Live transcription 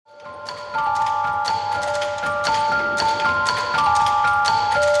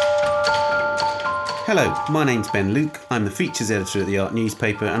Hello, my name's Ben Luke. I'm the features editor at the Art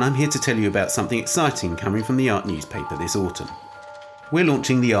Newspaper, and I'm here to tell you about something exciting coming from the Art Newspaper this autumn. We're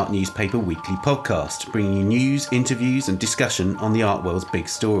launching the Art Newspaper weekly podcast, bringing you news, interviews and discussion on the art world's big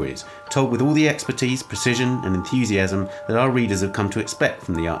stories, told with all the expertise, precision and enthusiasm that our readers have come to expect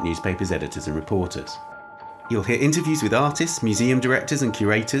from the Art Newspaper's editors and reporters. You'll hear interviews with artists, museum directors and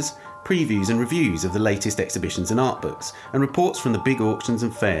curators, previews and reviews of the latest exhibitions and art books, and reports from the big auctions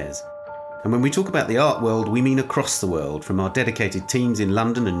and fairs. And when we talk about the art world, we mean across the world, from our dedicated teams in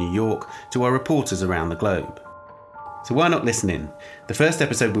London and New York to our reporters around the globe. So why not listen in? The first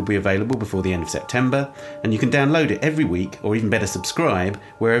episode will be available before the end of September, and you can download it every week, or even better subscribe,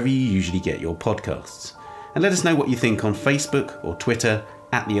 wherever you usually get your podcasts. And let us know what you think on Facebook or Twitter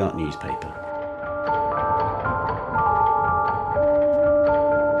 @The Art Newspaper.